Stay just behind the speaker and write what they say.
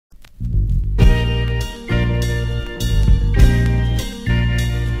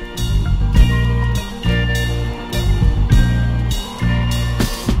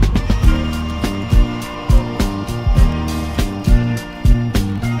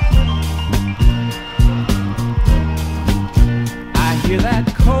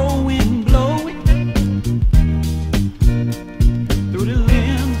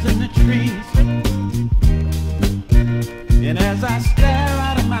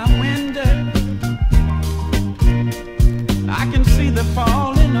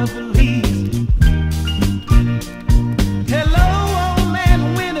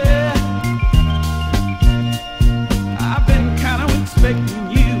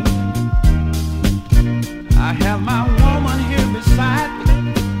I have my woman here beside me,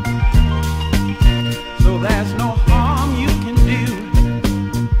 so there's no harm you can do.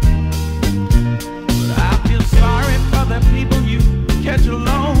 But I feel sorry for the people you catch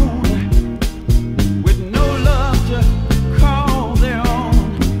alone, with no love to call their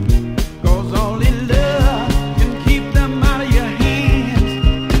own. 'Cause only love can keep them out of your hands.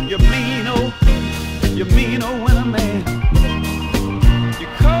 You mean old winter man.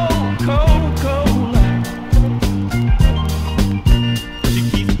 You're cold, cold, cold. She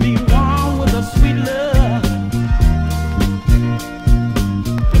keeps me warm with a sweet love.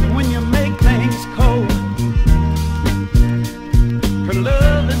 When you make things cold, her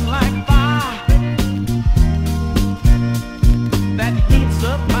love is